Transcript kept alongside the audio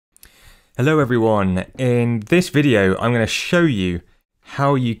Hello everyone, in this video I'm going to show you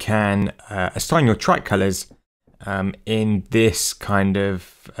how you can assign your track colors in this kind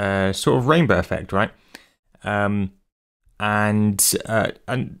of sort of rainbow effect, right? And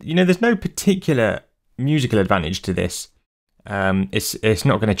you know, there's no particular musical advantage to this. It's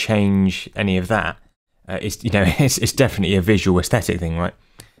not going to change any of that. It's definitely a visual aesthetic thing, right?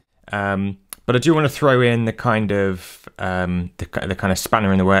 But I do want to throw in the kind of the kind of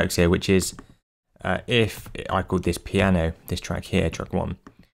spanner in the works here, which is if I called this piano, this track here, track 1.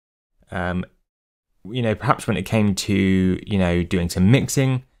 You know, perhaps when it came to doing some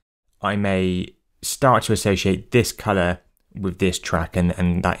mixing, I may start to associate this color with this track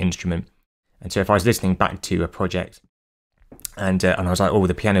and that instrument. And so if I was listening back to a project and I was like, oh,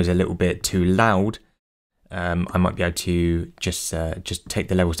 the piano's a little bit too loud, I might be able to just take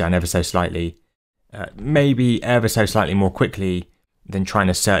the levels down ever so slightly, maybe ever so slightly more quickly than trying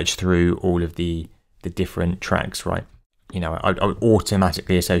to search through all of the different tracks, right? You know, I would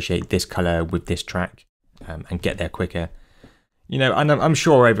automatically associate this color with this track and get there quicker. You know, and I'm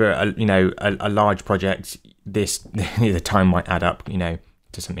sure over a large project, the time might add up,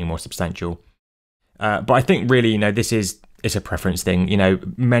 to something more substantial. But I think really, it's a preference thing. You know,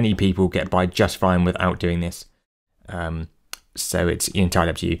 many people get by just fine without doing this. So it's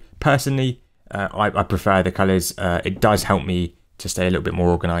entirely up to you. Personally, I prefer the colors. It does help me to stay a little bit more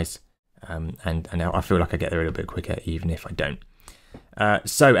organized. And I feel like I get there a little bit quicker, even if I don't.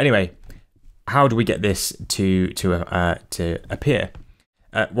 So anyway, how do we get this to appear?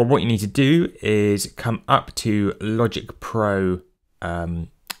 Well, what you need to do is come up to Logic Pro,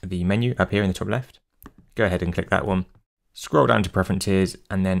 the menu up here in the top left. Go ahead and click that one. Scroll down to Preferences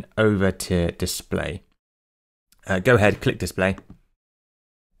and then over to Display. Go ahead, click Display.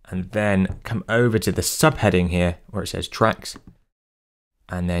 And then come over to the subheading here where it says Tracks.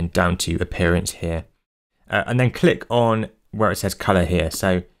 And then down to Appearance here. And then click on where it says Color here.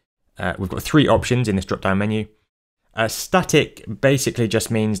 So we've got 3 options in this drop-down menu. Static basically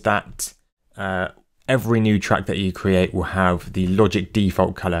just means that every new track that you create will have the Logic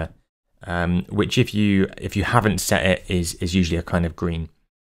default color, which if you haven't set it is usually a kind of green.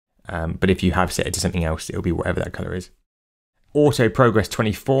 But if you have set it to something else, it'll be whatever that color is. Auto Progress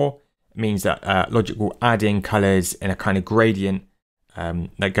 24 means that Logic will add in colors in a kind of gradient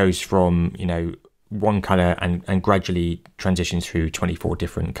that goes from one color and gradually transitions through 24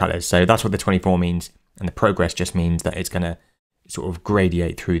 different colors. So that's what the 24 means, and the progress just means that it's going to sort of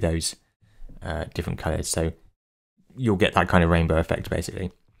gradiate through those different colors. So you'll get that kind of rainbow effect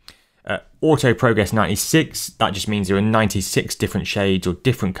basically. Auto Progress 96, that just means there are 96 different shades or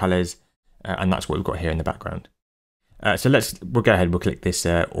different colors, and that's what we've got here in the background. So we'll go ahead, we'll click this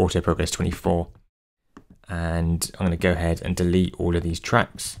Auto Progress 24, and I'm going to go ahead and delete all of these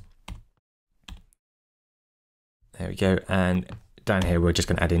tracks. There we go, and down here we're just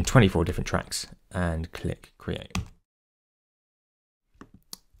going to add in 24 different tracks and click Create.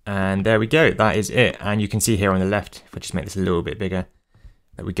 And there we go, that is it. And you can see here on the left, if I just make this a little bit bigger,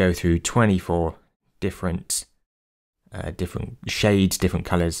 that we go through 24 different shades, different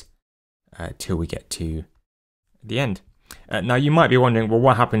colors, till we get to the end. Now you might be wondering, well,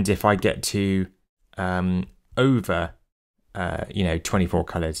 what happens if I get to over 24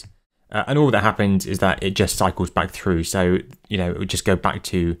 colors? And all that happens is that it just cycles back through. So it would just go back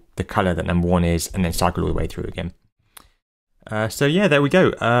to the color that number 1 is, and then cycle all the way through again. So yeah, there we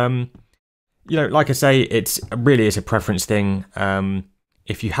go. Like I say, it's a preference thing.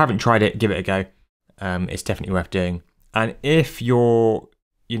 If you haven't tried it, give it a go. It's definitely worth doing. And if you're,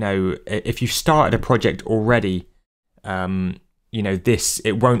 if you've started a project already,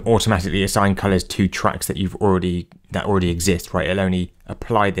 it won't automatically assign colors to tracks that already exist, right? It'll only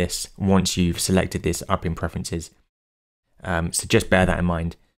apply this once you've selected this up in Preferences. So just bear that in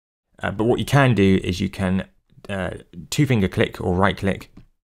mind. But what you can do is you can 2-finger click or right click,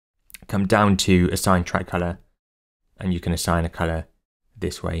 come down to Assign Track Color, and you can assign a color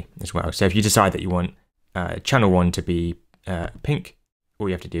this way as well. So if you decide that you want channel 1 to be pink, all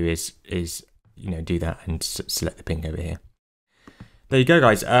you have to do is do that and select the pink over here. There you go,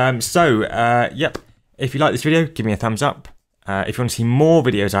 guys. Yep, if you like this video, give me a thumbs up. If you want to see more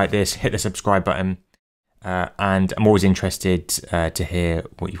videos like this, hit the subscribe button. And I'm always interested to hear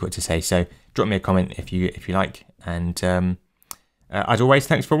what you've got to say. So drop me a comment if you like. And as always,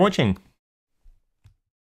 thanks for watching.